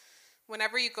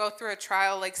whenever you go through a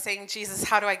trial, like saying, "Jesus,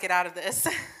 how do I get out of this?"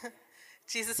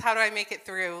 "Jesus, how do I make it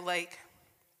through? Like,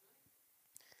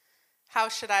 how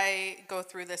should I go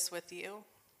through this with you?"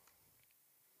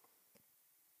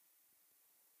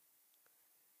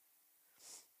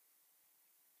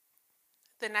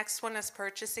 The next one is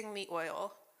purchasing the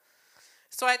oil.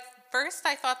 So at first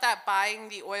I thought that buying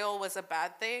the oil was a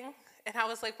bad thing. And I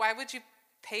was like, why would you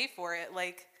pay for it?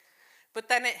 Like, but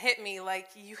then it hit me, like,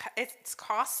 it's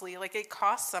costly. Like, it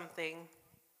costs something.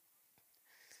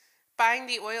 Buying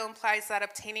the oil implies that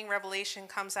obtaining revelation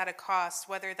comes at a cost,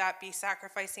 whether that be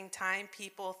sacrificing time,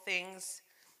 people, things,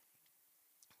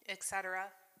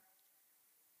 etc.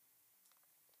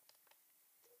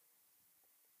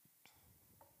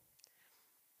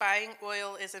 Buying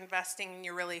oil is investing in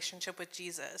your relationship with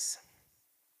Jesus.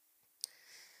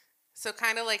 So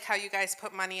kind of like how you guys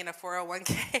put money in a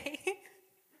 401k.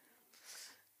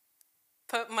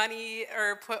 Put money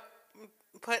or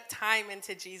put time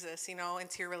into Jesus,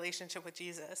 into your relationship with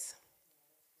Jesus.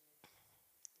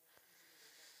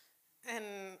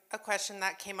 And a question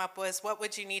that came up was, what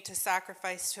would you need to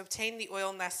sacrifice to obtain the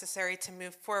oil necessary to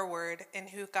move forward in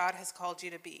who God has called you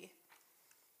to be?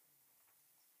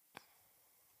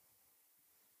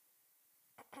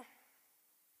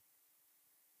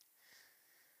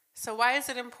 So why is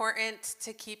it important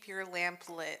to keep your lamp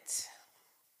lit?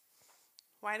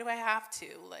 Why do I have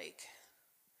to? Like,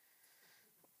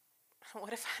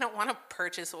 what if I don't want to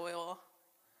purchase oil?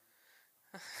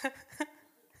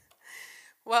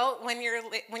 Well, when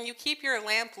you keep your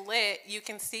lamp lit, you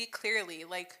can see clearly.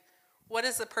 Like, what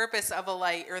is the purpose of a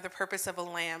light or the purpose of a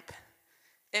lamp,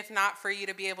 if not for you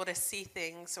to be able to see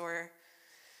things or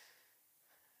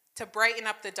to brighten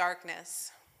up the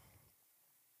darkness?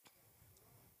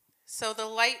 So the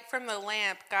light from the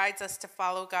lamp guides us to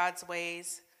follow God's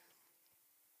ways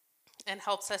and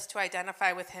helps us to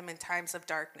identify with him in times of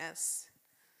darkness.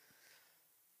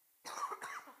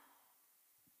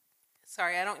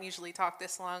 Sorry, I don't usually talk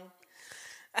this long.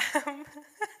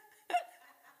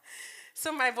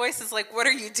 So my voice is like, "What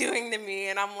are you doing to me?"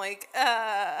 And I'm like,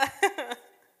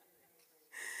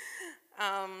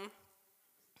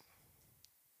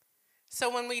 So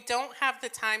when we don't have the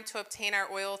time to obtain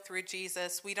our oil through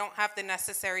Jesus, we don't have the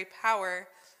necessary power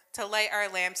to light our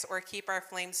lamps or keep our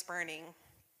flames burning.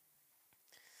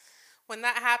 When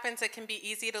that happens, it can be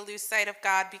easy to lose sight of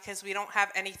God because we don't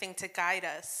have anything to guide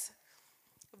us.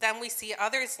 Then we see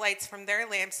others' lights from their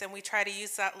lamps, and we try to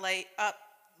use that light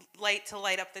to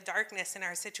light up the darkness in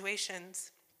our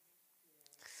situations.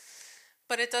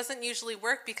 But it doesn't usually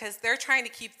work because they're trying to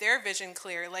keep their vision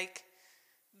clear. Like,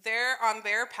 they're on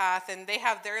their path and they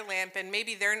have their lamp, and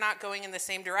maybe they're not going in the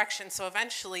same direction. So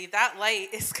eventually that light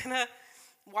is going to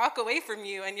walk away from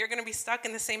you and you're going to be stuck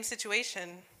in the same situation.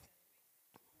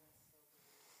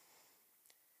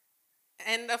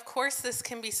 And of course, this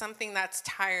can be something that's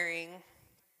tiring.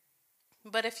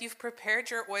 But if you've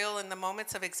prepared your oil in the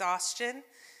moments of exhaustion,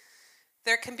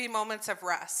 there can be moments of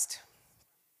rest.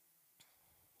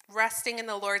 Resting in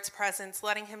the Lord's presence,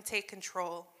 letting him take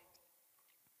control.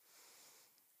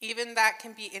 Even that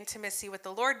can be intimacy with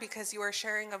the Lord because you are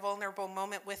sharing a vulnerable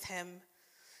moment with him,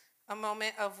 a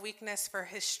moment of weakness for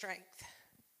his strength.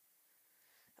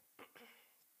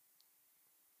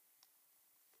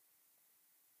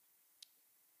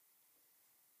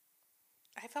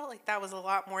 I felt like that was a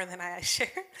lot more than I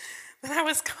shared, than I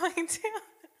was going to.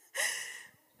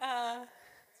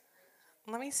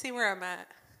 Let me see where I'm at.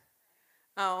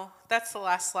 Oh, that's the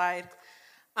last slide.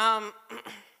 I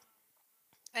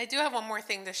do have one more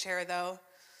thing to share, though.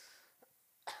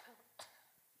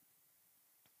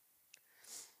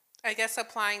 I guess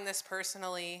applying this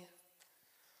personally,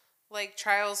 like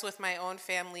trials with my own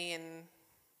family and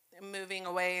moving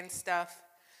away and stuff.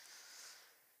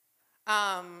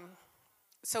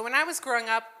 So when I was growing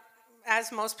up,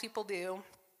 as most people do,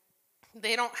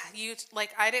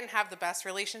 I didn't have the best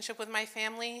relationship with my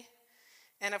family.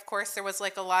 And of course, there was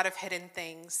like a lot of hidden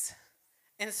things.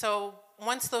 And so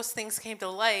once those things came to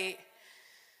light,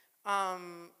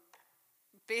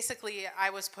 basically I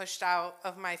was pushed out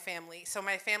of my family. So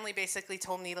my family basically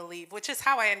told me to leave, which is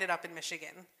how I ended up in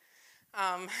Michigan.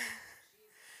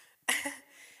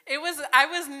 It was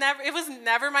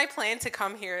never my plan to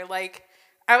come here. Like,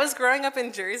 I was growing up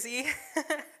in Jersey.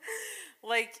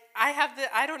 Like,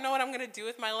 I don't know what I'm going to do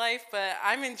with my life, but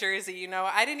I'm in Jersey, you know.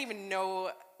 I didn't even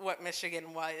know what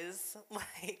Michigan was.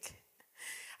 Like,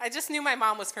 I just knew my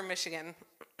mom was from Michigan.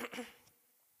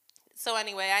 So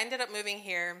anyway, I ended up moving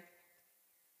here.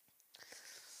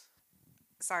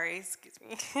 Sorry, excuse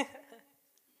me.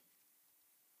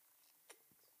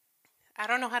 I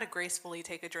don't know how to gracefully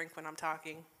take a drink when I'm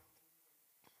talking.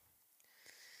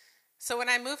 So when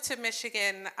I moved to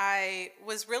Michigan, I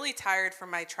was really tired from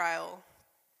my trial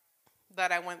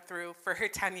that I went through for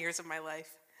 10 years of my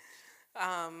life.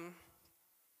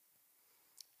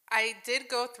 I did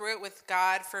go through it with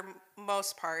God for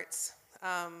most parts.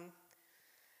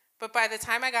 But by the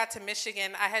time I got to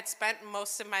Michigan, I had spent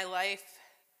most of my life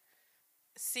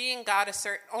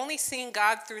only seeing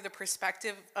God through the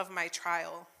perspective of my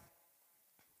trial,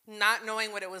 not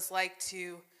knowing what it was like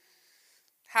to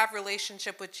have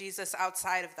relationship with Jesus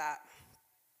outside of that.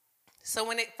 So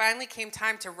when it finally came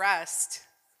time to rest,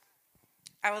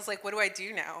 I was like, what do I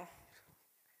do now?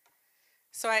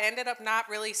 So I ended up not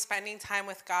really spending time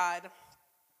with God,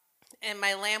 and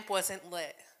my lamp wasn't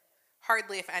lit,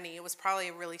 hardly if any. It was probably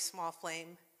a really small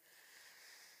flame.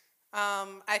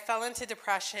 I fell into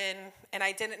depression, and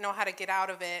I didn't know how to get out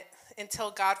of it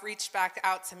until God reached back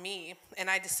out to me, and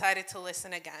I decided to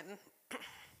listen again.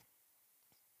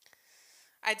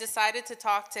 I decided to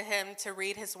talk to him, to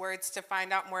read his words, to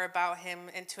find out more about him,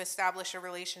 and to establish a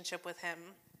relationship with him.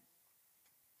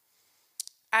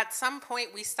 At some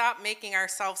point, we stop making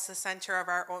ourselves the center of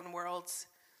our own worlds.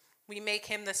 We make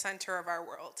him the center of our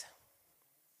world.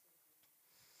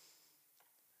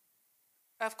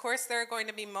 Of course, there are going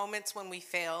to be moments when we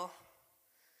fail,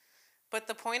 but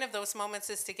the point of those moments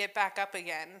is to get back up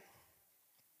again.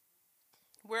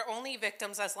 We're only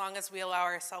victims as long as we allow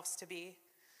ourselves to be.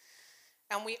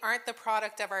 And we aren't the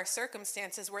product of our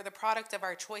circumstances, we're the product of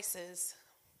our choices.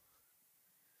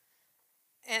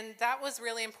 And that was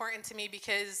really important to me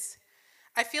because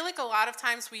I feel like a lot of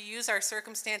times we use our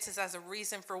circumstances as a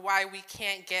reason for why we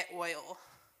can't get oil.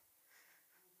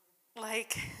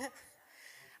 Like,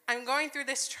 I'm going through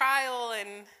this trial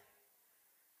and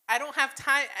I don't have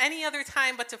any other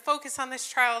time but to focus on this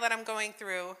trial that I'm going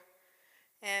through.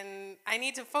 And I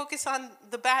need to focus on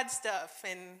the bad stuff,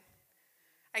 and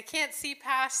I can't see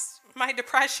past my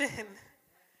depression,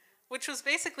 which was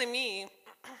basically me.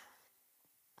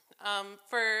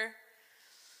 For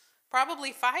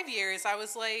probably 5 years, I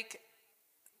was like,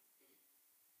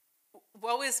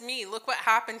 woe is me, look what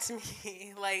happened to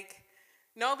me. Like,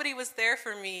 nobody was there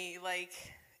for me. Like,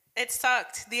 it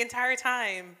sucked the entire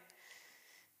time.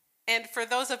 And for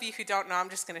those of you who don't know, I'm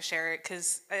just going to share it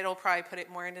because it'll probably put it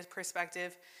more into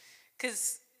perspective.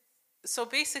 So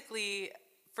basically,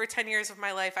 for 10 years of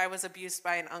my life, I was abused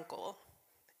by an uncle,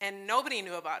 and nobody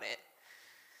knew about it.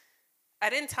 I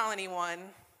didn't tell anyone.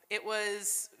 It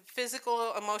was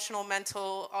physical, emotional,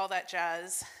 mental, all that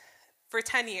jazz for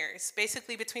 10 years,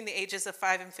 basically between the ages of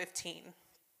 5 and 15.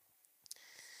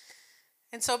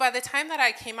 And so by the time that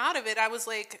I came out of it, I was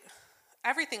like,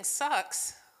 everything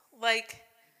sucks. Like,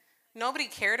 nobody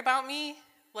cared about me.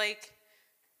 Like,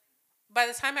 by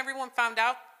the time everyone found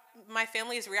out, my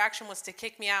family's reaction was to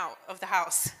kick me out of the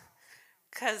house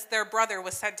because their brother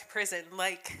was sent to prison.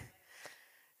 Like,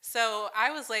 so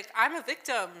I was like, I'm a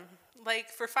victim, like,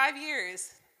 for 5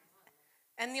 years.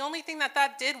 And the only thing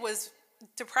that did was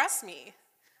depress me.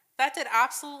 That did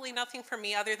absolutely nothing for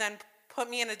me other than put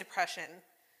me in a depression.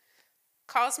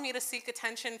 Caused me to seek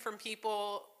attention from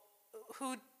people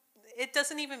who, it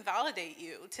doesn't even validate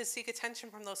you to seek attention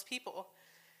from those people.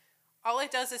 All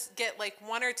it does is get like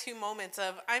 1 or 2 moments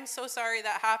of, I'm so sorry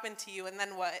that happened to you, and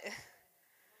then what?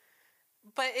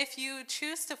 But if you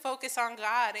choose to focus on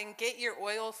God and get your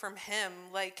oil from Him,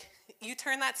 like, you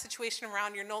turn that situation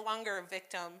around, you're no longer a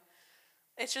victim.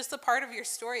 It's just a part of your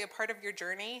story, a part of your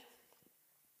journey.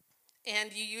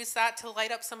 And you use that to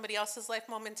light up somebody else's life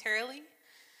momentarily,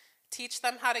 teach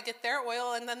them how to get their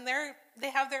oil, and then they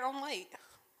have their own light.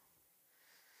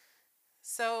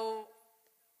 So,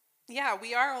 yeah,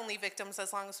 we are only victims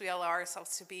as long as we allow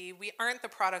ourselves to be. We aren't the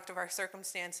product of our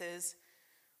circumstances.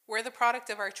 We're the product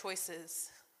of our choices.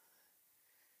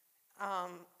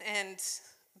 And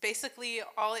basically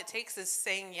all it takes is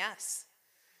saying yes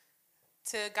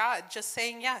to God, just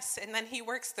saying yes, and then He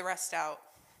works the rest out.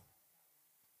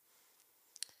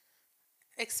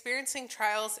 Experiencing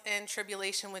trials and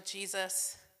tribulation with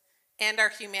Jesus and our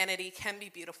humanity can be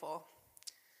beautiful.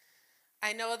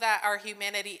 I know that our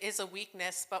humanity is a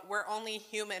weakness, but we're only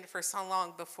human for so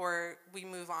long before we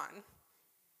move on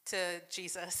to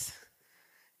Jesus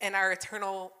and our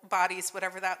eternal bodies,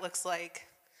 whatever that looks like.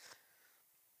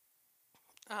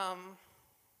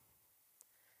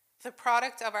 The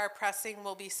product of our pressing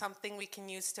will be something we can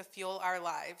use to fuel our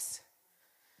lives.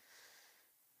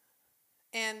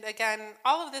 And again,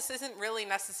 all of this isn't really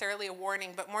necessarily a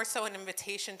warning, but more so an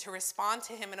invitation to respond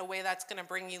to Him in a way that's going to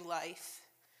bring you life.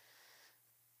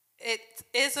 It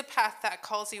is a path that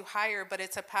calls you higher, but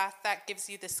it's a path that gives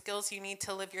you the skills you need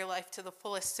to live your life to the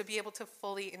fullest, to be able to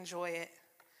fully enjoy it,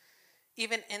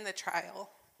 even in the trial.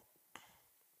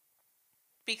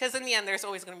 Because in the end, there's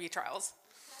always going to be trials.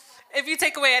 If you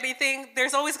take away anything,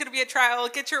 there's always going to be a trial.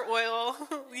 Get your oil,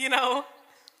 you know.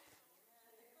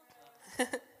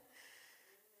 If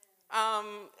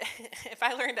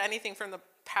I learned anything from the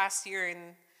past year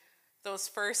and those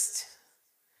first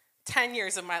 10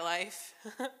 years of my life,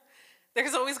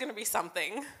 there's always going to be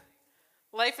something.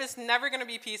 Life is never going to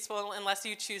be peaceful unless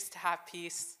you choose to have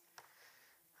peace.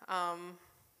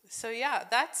 So yeah,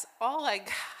 that's all I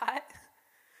got.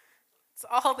 That's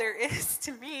all there is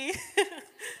to me.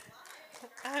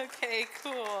 Okay,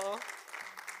 cool. Here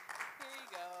you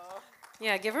go.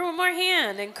 Yeah, give her one more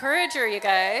hand. Encourage her, you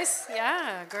guys.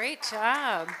 Yeah, great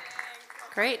job.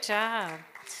 Great job.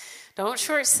 Don't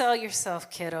short sell yourself,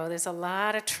 kiddo. There's a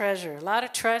lot of treasures.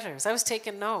 I was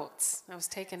taking notes. It was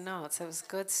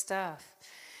good stuff.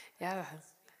 Yeah.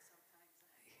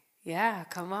 Yeah,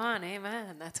 come on.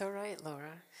 Amen. That's all right,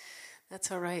 Laura.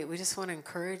 That's all right. We just want to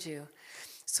encourage you.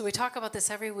 So we talk about this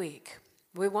every week.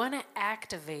 We want to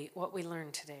activate what we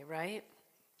learned today, right?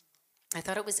 I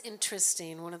thought it was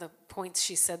interesting. One of the points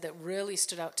she said that really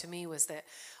stood out to me was that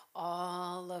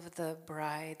all of the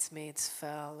bridesmaids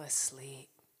fell asleep.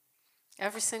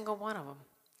 Every single one of them.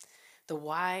 The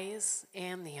wise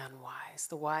and the unwise.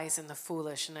 The wise and the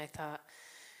foolish. And I thought,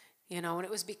 and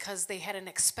it was because they had an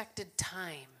expected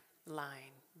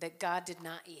timeline that God did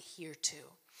not adhere to.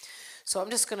 So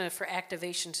I'm just going to, for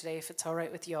activation today, if it's all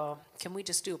right with y'all, can we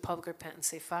just do a public repentance?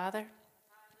 Say, Father,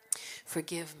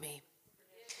 forgive me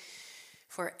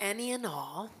for any and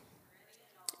all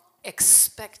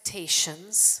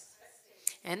expectations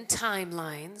and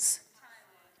timelines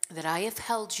that I have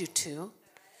held you to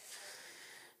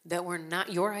that were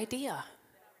not your idea.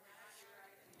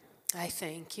 I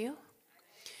thank you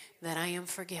that I am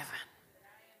forgiven.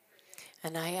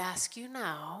 And I ask you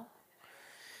now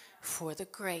for the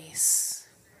grace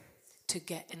to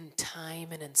get in time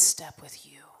and in step with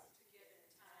you.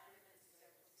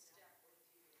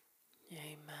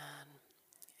 Amen.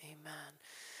 Amen.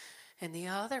 And the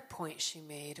other point she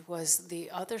made was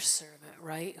the other servant,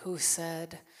 right, who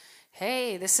said,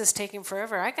 hey, this is taking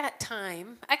forever. I got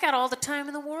time. I got all the time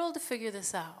in the world to figure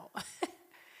this out.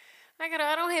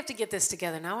 I don't have to get this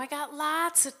together now. I got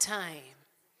lots of time.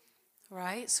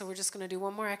 Right? So we're just going to do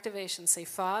one more activation. Say,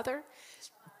 Father,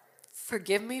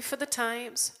 forgive me for the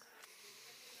times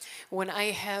when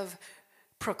I have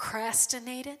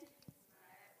procrastinated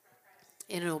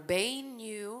in obeying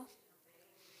you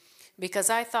because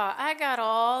I thought I got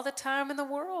all the time in the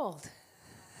world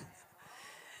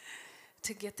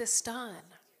to get this done.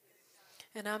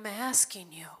 And I'm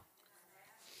asking you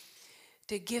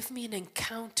to give me an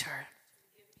encounter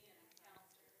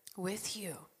with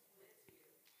you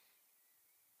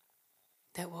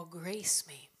that will grace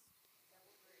me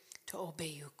to obey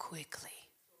you quickly.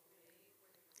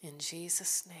 In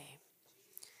Jesus' name,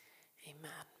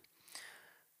 amen.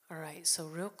 All right, so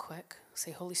real quick,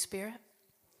 say, Holy Spirit,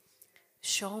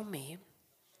 show me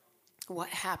what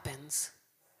happens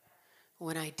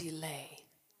when I delay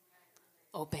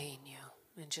obeying you.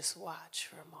 And just watch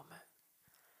for a moment.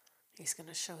 He's going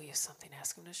to show you something.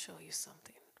 Ask him to show you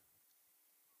something.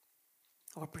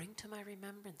 Or bring to my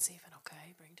remembrance even,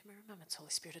 okay? Bring to my remembrance, Holy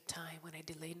Spirit, a time when I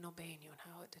delayed in obeying you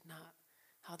and how it did not,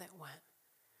 how that went.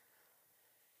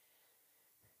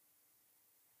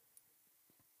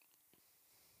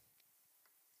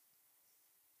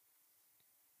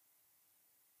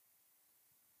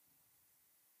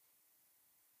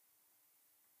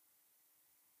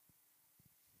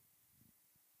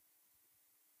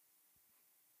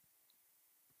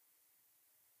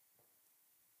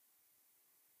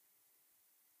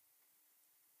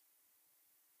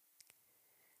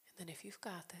 And if you've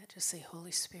got that, just say,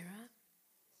 Holy Spirit,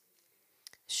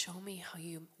 show me how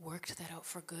you worked that out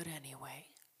for good anyway.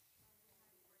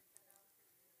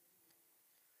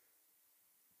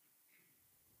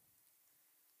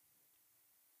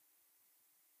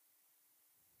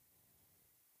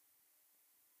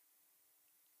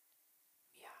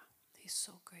 Yeah, he's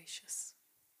so gracious.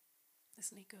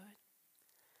 Isn't he good?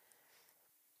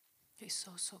 He's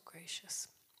so, so gracious.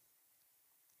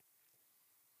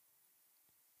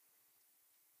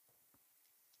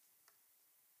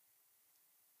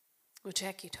 What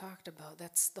Jackie talked about,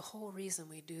 that's the whole reason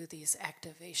we do these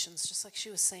activations, just like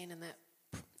she was saying in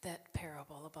that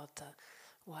parable about the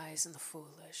wise and the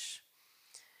foolish.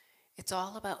 It's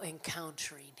all about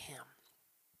encountering him.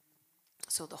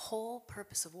 So the whole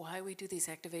purpose of why we do these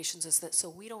activations is that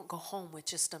so we don't go home with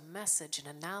just a message and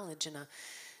a knowledge and a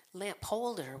lamp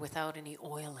holder without any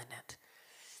oil in it.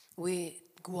 We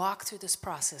walk through this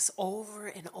process over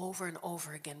and over and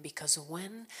over again, because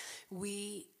when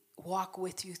we walk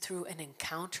with you through an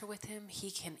encounter with him, he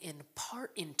can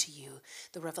impart into you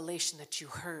the revelation that you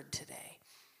heard today.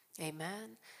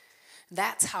 Amen?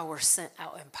 That's how we're sent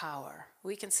out in power.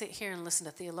 We can sit here and listen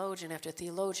to theologian after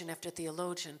theologian after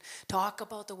theologian talk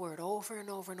about the word over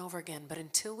and over and over again, but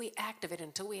until we activate,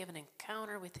 until we have an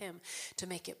encounter with him to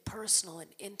make it personal and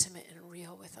intimate and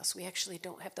real with us, we actually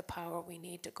don't have the power we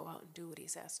need to go out and do what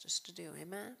he's asked us to do.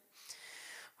 Amen?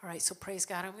 All right, so praise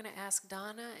God. I'm going to ask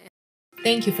Donna.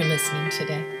 Thank you for listening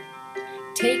today.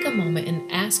 Take a moment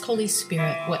and ask Holy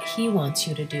Spirit what he wants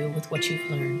you to do with what you've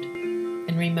learned.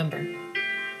 And remember,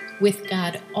 with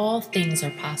God, all things are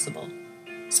possible.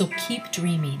 So keep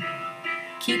dreaming,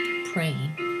 keep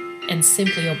praying, and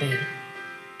simply obey.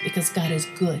 Because God is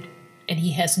good, and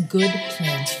he has good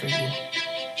plans for you.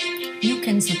 You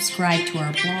can subscribe to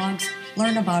our blogs,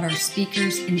 learn about our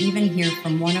speakers, and even hear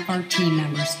from one of our team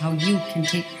members how you can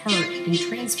take part in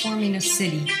transforming a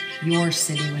city, your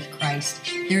city with Christ.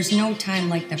 There's no time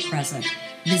like the present.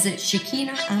 Visit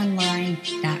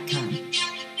ShekinahOnline.com.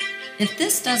 If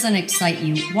this doesn't excite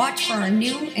you, watch for our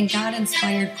new and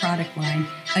God-inspired product line,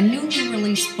 a newly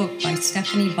released book by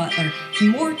Stephanie Butler, and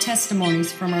more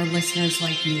testimonies from our listeners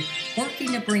like you,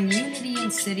 working to bring unity in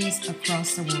cities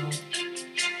across the world.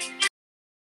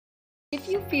 If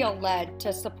you feel led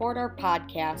to support our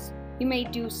podcast, you may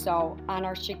do so on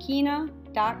our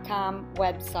Shekinah.com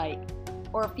website.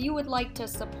 Or if you would like to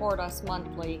support us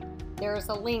monthly, there is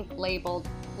a link labeled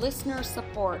Listener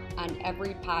Support on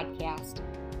every podcast.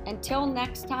 Until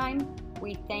next time,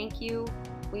 we thank you,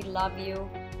 we love you,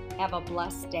 have a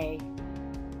blessed day.